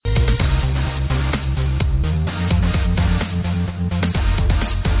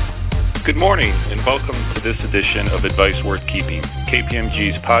Good morning, and welcome to this edition of Advice Worth Keeping,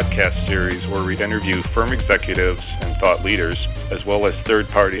 KPMG's podcast series where we interview firm executives and thought leaders, as well as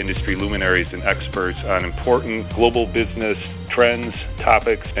third-party industry luminaries and experts on important global business trends,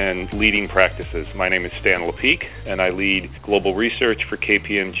 topics, and leading practices. My name is Stan Lepeak, and I lead global research for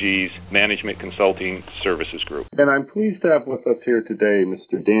KPMG's Management Consulting Services Group. And I'm pleased to have with us here today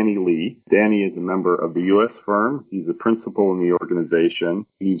Mr. Danny Lee. Danny is a member of the U.S. firm. He's a principal in the organization.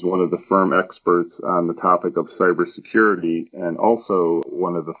 He's one of the firm experts on the topic of cybersecurity and also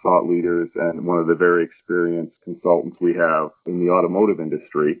one of the thought leaders and one of the very experienced consultants we have in the automotive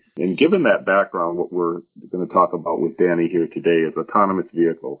industry. And given that background, what we're going to talk about with Danny here today is autonomous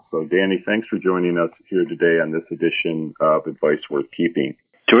vehicles. So Danny, thanks for joining us here today on this edition of Advice Worth Keeping.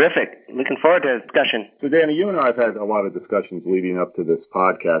 Terrific. Looking forward to the discussion. So Danny, you and I have had a lot of discussions leading up to this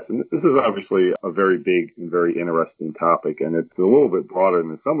podcast, and this is obviously a very big and very interesting topic, and it's a little bit broader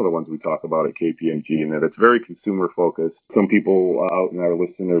than some of the ones we talk about at KPMG in that it's very consumer-focused. Some people out in our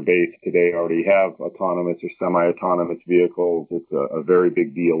listener base today already have autonomous or semi-autonomous vehicles. It's a very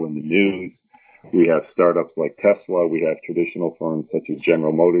big deal in the news. We have startups like Tesla. We have traditional firms such as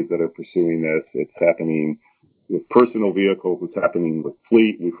General Motors that are pursuing this. It's happening with personal vehicles. It's happening with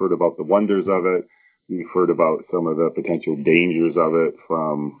fleet. We've heard about the wonders of it. We've heard about some of the potential dangers of it,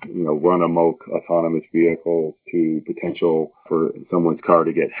 from, run-amok autonomous vehicles to potential for someone's car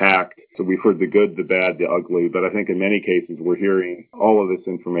to get hacked. So we've heard the good, the bad, the ugly, but I think in many cases we're hearing all of this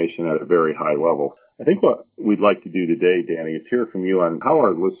information at a very high level. I think what we'd like to do today, Danny, is hear from you on how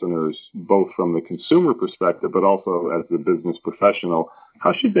our listeners, both from the consumer perspective, but also as the business professional,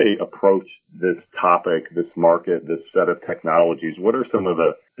 how should they approach this topic, this market, this set of technologies? What are some of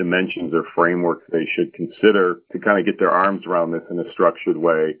the dimensions or frameworks they should consider to kind of get their arms around this in a structured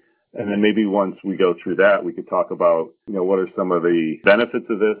way? And then maybe once we go through that, we could talk about, what are some of the benefits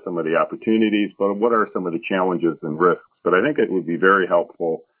of this, some of the opportunities, but what are some of the challenges and risks? But I think it would be very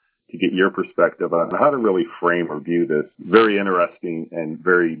helpful to get your perspective on how to really frame or view this very interesting and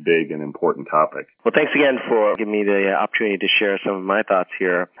very big and important topic. Well, thanks again for giving me the opportunity to share some of my thoughts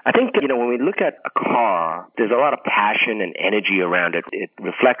here. I think, when we look at a car, there's a lot of passion and energy around it. It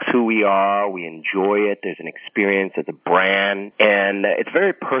reflects who we are. We enjoy it. There's an experience. There's a brand. And it's a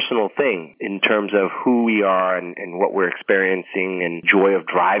very personal thing in terms of who we are and what we're experiencing and joy of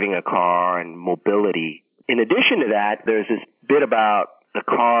driving a car and mobility. In addition to that, there's this bit about the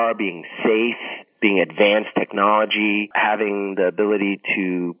car being safe, being advanced technology, having the ability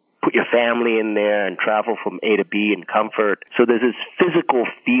to put your family in there and travel from A to B in comfort. So there's this physical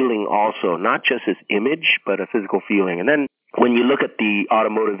feeling also, not just this image, but a physical feeling. And then when you look at the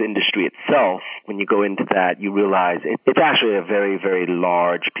automotive industry itself, when you go into that, you realize it's actually a very, very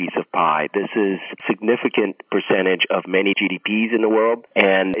large piece of pie. This is a significant percentage of many GDPs in the world.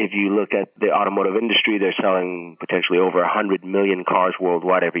 And if you look at the automotive industry, they're selling potentially over 100 million cars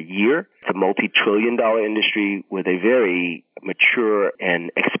worldwide every year. It's a multi-trillion-dollar industry with a very mature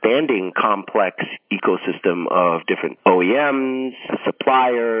and expanding complex ecosystem of different OEMs,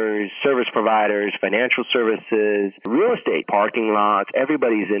 suppliers, service providers, financial services, real estate, parking lots.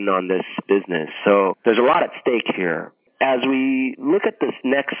 Everybody's in on this business. So there's a lot at stake here. As we look at this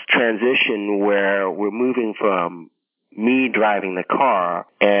next transition where we're moving from me driving the car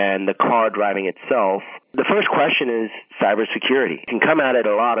and the car driving itself, the first question is cybersecurity. It can come at it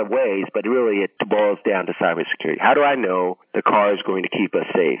a lot of ways, but really it boils down to cybersecurity. How do I know the car is going to keep us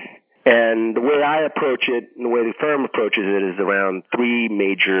safe? And the way I approach it and the way the firm approaches it is around three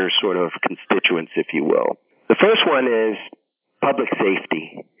major sort of constituents, if you will. The first one is public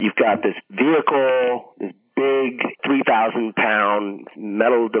safety. You've got this vehicle, this big 3,000-pound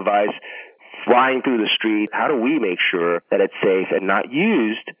metal device flying through the street. How do we make sure that it's safe and not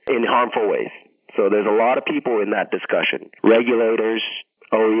used in harmful ways? So there's a lot of people in that discussion. Regulators,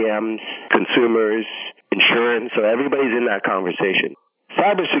 OEMs, consumers, insurance. So everybody's in that conversation.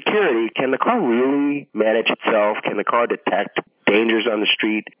 Cybersecurity, can the car really manage itself? Can the car detect dangers on the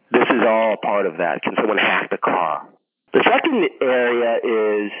street? This is all part of that. Can someone hack the car? The second area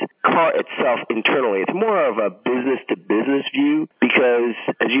is car itself internally. It's more of a business-to-business view because,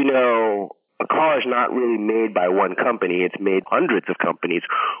 as you know, a car is not really made by one company. It's made hundreds of companies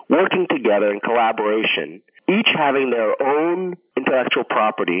working together in collaboration, each having their own intellectual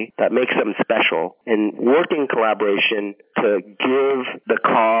property that makes them special, and working in collaboration to give the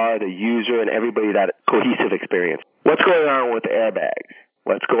car, the user, and everybody that cohesive experience. What's going on with the airbags?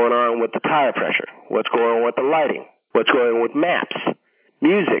 What's going on with the tire pressure? What's going on with the lighting? What's going on with maps,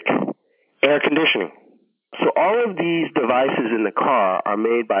 music, air conditioning? So all of these devices in the car are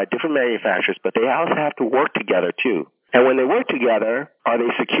made by different manufacturers, but they also have to work together too. And when they work together, are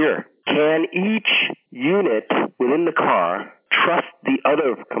they secure? Can each unit within the car trust the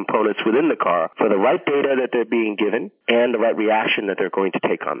other components within the car for the right data that they're being given and the right reaction that they're going to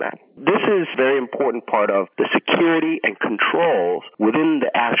take on that? This is a very important part of the security and controls within the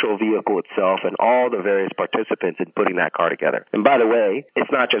actual vehicle itself and all the various participants in putting that car together. And by the way,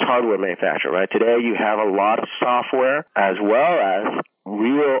 it's not just hardware manufacturer, right? Today you have a lot of software as well as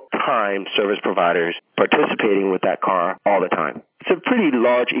real-time service providers participating with that car all the time. It's a pretty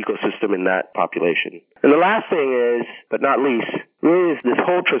large ecosystem in that population. And the last thing is, but not least, really is this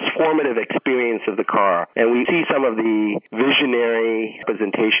whole transformative experience of the car. And we see some of the visionary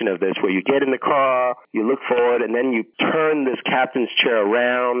representation of this where you get in the car, you look forward, and then you turn this captain's chair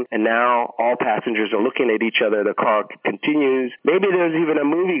around, and now all passengers are looking at each other. The car continues. Maybe there's even a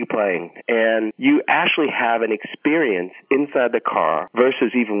movie playing, and you actually have an experience inside the car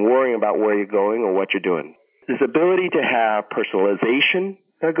versus even worrying about where you're going or what you're doing. This ability to have personalization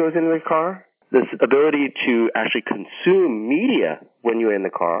that goes into the car, this ability to actually consume media when you're in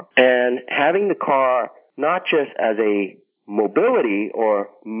the car, and having the car not just as a mobility or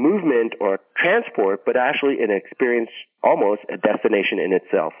movement or transport, but actually an experience, almost a destination in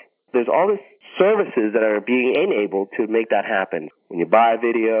itself. There's all these services that are being enabled to make that happen. When you buy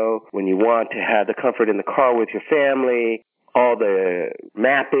video, when you want to have the comfort in the car with your family, all the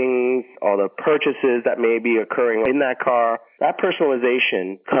mappings, all the purchases that may be occurring in that car, that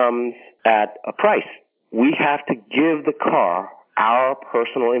personalization comes at a price. We have to give the car our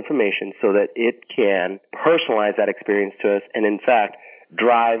personal information so that it can personalize that experience to us and, in fact,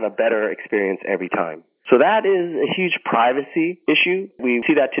 drive a better experience every time. So that is a huge privacy issue. We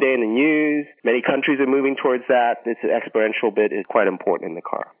see that today in the news. Many countries are moving towards that. This exponential bit is quite important in the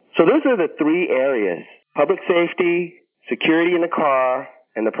car. So those are the three areas: public safety, security in the car,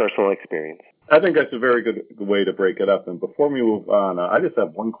 and the personal experience. I think that's a very good way to break it up. And before we move on, I just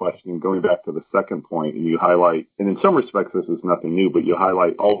have one question going back to the second point. And you highlight, and in some respects this is nothing new, but you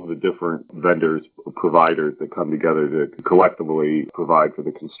highlight all of the different vendors, providers that come together to collectively provide for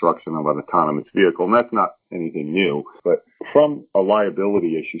the construction of an autonomous vehicle. And that's not anything new. But from a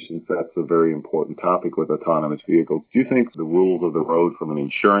liability issue, since that's a very important topic with autonomous vehicles, do you think the rules of the road from an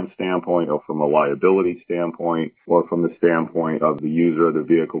insurance standpoint or from a liability standpoint or from the standpoint of the user of the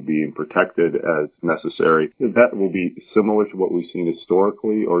vehicle being protected as necessary, that will be similar to what we've seen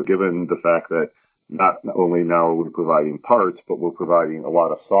historically, or given the fact that not only now are we providing parts, but we're providing a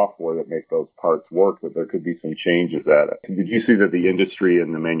lot of software that make those parts work, that there could be some changes at it. Did you see that the industry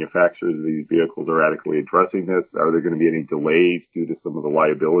and the manufacturers of these vehicles are adequately addressing this? Are there going to be any delays due to some of the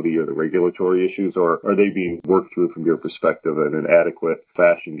liability or the regulatory issues, or are they being worked through from your perspective in an adequate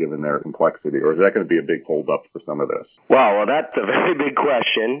fashion given their complexity, or is that going to be a big holdup for some of this? Well, that's a very big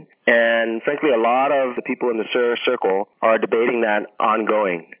question. And frankly, a lot of the people in the circle are debating that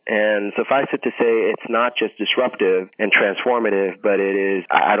ongoing. And suffice it to say, it's not just disruptive and transformative, but it is,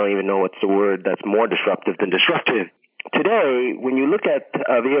 I don't even know what's the word that's more disruptive than disruptive. Today, when you look at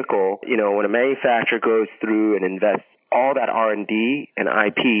a vehicle, when a manufacturer goes through and invests all that R&D and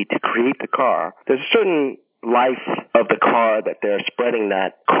IP to create the car, there's a certain life of the car that they're spreading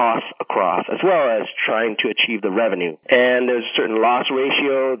that cost across, as well as trying to achieve the revenue. And there's a certain loss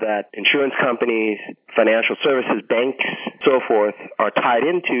ratio that insurance companies, financial services, banks, so forth, are tied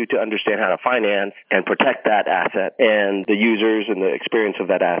into to understand how to finance and protect that asset and the users and the experience of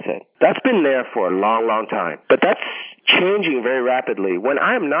that asset. That's been there for a long, long time. But that's changing very rapidly. When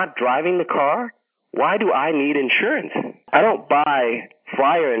I'm not driving the car, why do I need insurance? I don't buy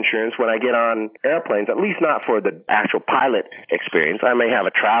flyer insurance when I get on airplanes, at least not for the actual pilot experience. I may have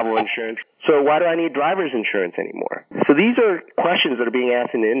a travel insurance. So why do I need driver's insurance anymore? So these are questions that are being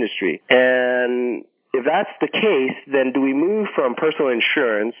asked in the industry. And if that's the case, then do we move from personal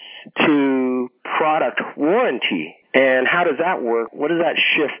insurance to product warranty? And how does that work? What does that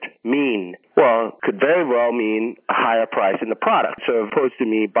shift mean? Well, it could very well mean a higher price in the product. So opposed to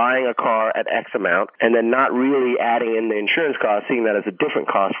me buying a car at X amount and then not really adding in the insurance cost, seeing that as a different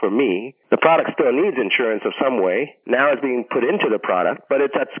cost for me, the product still needs insurance of some way. Now it's being put into the product, but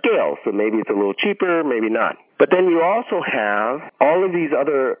it's at scale. So maybe it's a little cheaper, maybe not. But then you also have all of these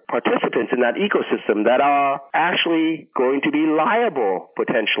other participants in that ecosystem that are actually going to be liable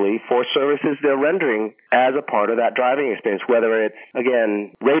potentially for services they're rendering as a part of that driving experience, whether it's,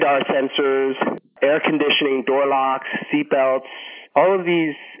 again, radar sensors, air conditioning, door locks, seat belts. All of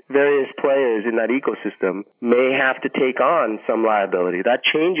these various players in that ecosystem may have to take on some liability. That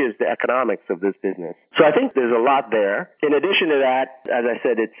changes the economics of this business. So I think there's a lot there. In addition to that, as I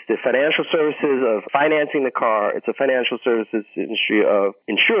said, it's the financial services of financing the car. It's a financial services industry of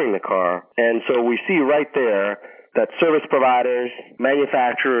insuring the car. And so we see right there that service providers,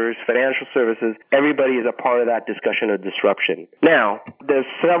 manufacturers, financial services, everybody is a part of that discussion of disruption. Now, there's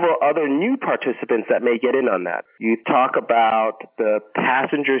several other new participants that may get in on that. You talk about the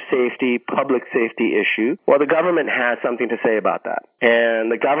passenger safety, public safety issue. Well, the government has something to say about that.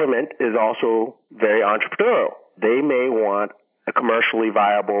 And the government is also very entrepreneurial. They may want a commercially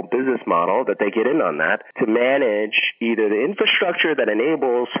viable business model that they get in on that to manage either the infrastructure that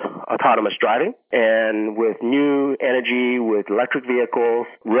enables autonomous driving, and with new energy, with electric vehicles,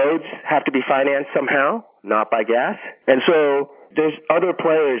 roads have to be financed somehow, not by gas. And so there's other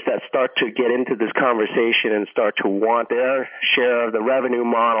players that start to get into this conversation and start to want their share of the revenue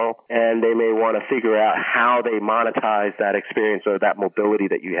model, and they may want to figure out how they monetize that experience or that mobility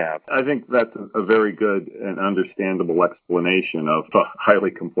that you have. I think that's a very good and understandable explanation of a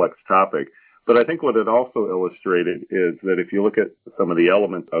highly complex topic. But I think what it also illustrated is that if you look at some of the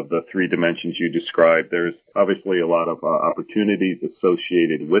elements of the three dimensions you described, there's obviously a lot of opportunities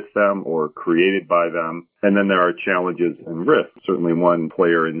associated with them or created by them. And then there are challenges and risks. Certainly one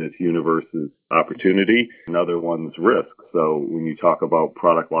player in this universe is opportunity, another one's risk. So when you talk about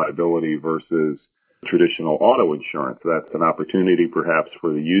product liability versus traditional auto insurance, that's an opportunity perhaps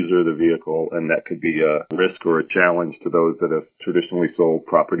for the user of the vehicle, and that could be a risk or a challenge to those that have traditionally sold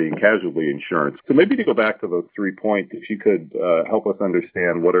property and casualty insurance. So maybe to go back to those 3 points, if you could help us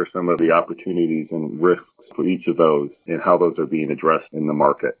understand what are some of the opportunities and risks for each of those and how those are being addressed in the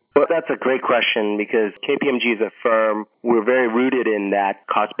market. Well, that's a great question, because KPMG is a firm, we're very rooted in that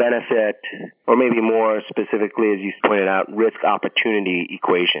cost-benefit, or maybe more specifically, as you pointed out, risk-opportunity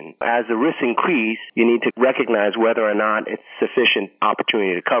equation. As the risks increase, you need to recognize whether or not it's sufficient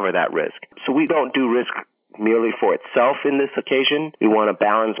opportunity to cover that risk. So we don't do risk merely for itself in this occasion. We want to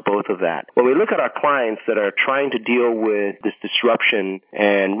balance both of that. When we look at our clients that are trying to deal with this disruption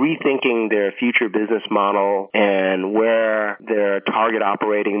and rethinking their future business model and where their target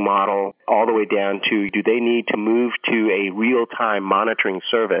operating model all the way down to, do they need to move to a real-time monitoring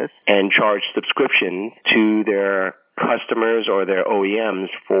service and charge subscriptions to their customers or their OEMs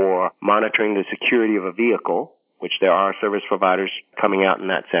for monitoring the security of a vehicle, which there are service providers coming out in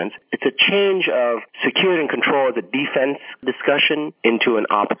that sense. It's a change of security and control as a defense discussion into an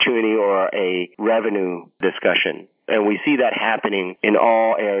opportunity or a revenue discussion. And we see that happening in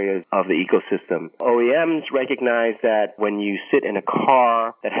all areas of the ecosystem. OEMs recognize that when you sit in a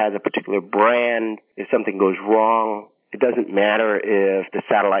car that has a particular brand, if something goes wrong, it doesn't matter if the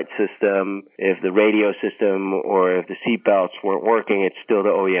satellite system, if the radio system, or if the seatbelts weren't working, it's still the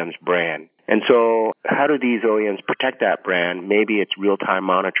OEM's brand. And so how do these OEMs protect that brand? Maybe it's real-time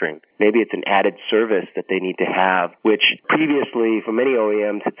monitoring. Maybe it's an added service that they need to have, which previously for many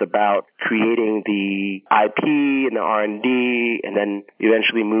OEMs, it's about creating the IP and the R&D and then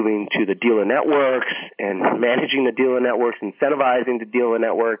eventually moving to the dealer networks and managing the dealer networks, incentivizing the dealer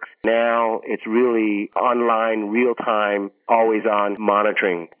networks. Now it's really online, real-time, always-on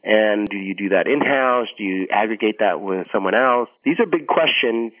monitoring. And do you do that in-house? Do you aggregate that with someone else? These are big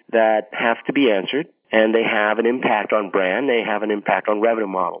questions that have to be answered, and they have an impact on brand. They have an impact on revenue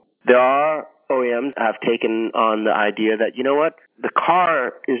model. There are OEMs have taken on the idea that, you know what, the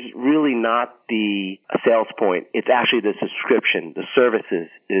car is really not the sales point. It's actually the subscription. The services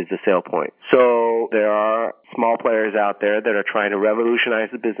is the sale point. So there are small players out there that are trying to revolutionize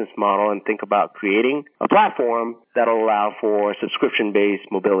the business model and think about creating a platform that'll allow for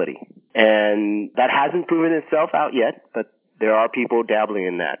subscription-based mobility. And that hasn't proven itself out yet, but there are people dabbling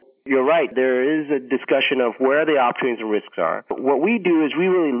in that. You're right. There is a discussion of where the opportunities and risks are. What we do is we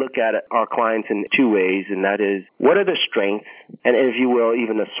really look at our clients in two ways, and that is, what are the strengths, and if you will,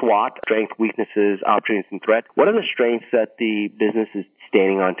 even the SWOT, strengths, weaknesses, opportunities, and threats. What are the strengths that the business is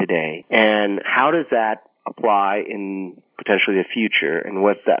standing on today, and how does that apply in potentially the future, and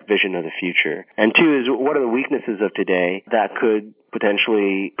what's that vision of the future? And two is, what are the weaknesses of today that could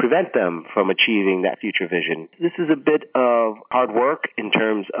potentially prevent them from achieving that future vision? This is a bit of hard work in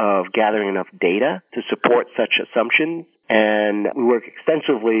terms of gathering enough data to support such assumptions. And we work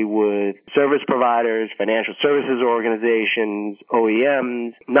extensively with service providers, financial services organizations,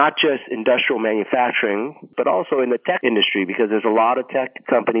 OEMs, not just industrial manufacturing, but also in the tech industry, because there's a lot of tech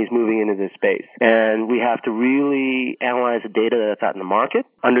companies moving into this space. And we have to really analyze the data that's out in the market,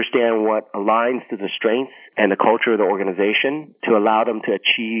 understand what aligns to the strengths and the culture of the organization to allow them to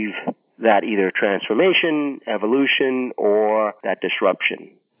achieve that either transformation, evolution, or that disruption.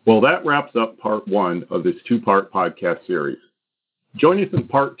 Well, that wraps up part one of this two-part podcast series. Join us in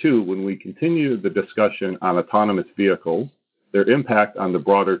part two when we continue the discussion on autonomous vehicles, their impact on the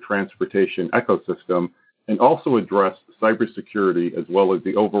broader transportation ecosystem, and also address cybersecurity as well as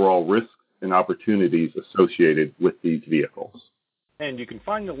the overall risks and opportunities associated with these vehicles. And you can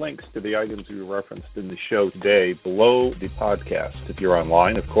find the links to the items we referenced in the show today below the podcast. If you're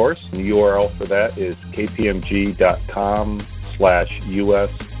online, of course, the URL for that is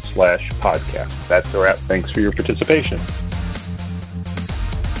kpmg.com/US/podcast. That's the wrap. Thanks for your participation.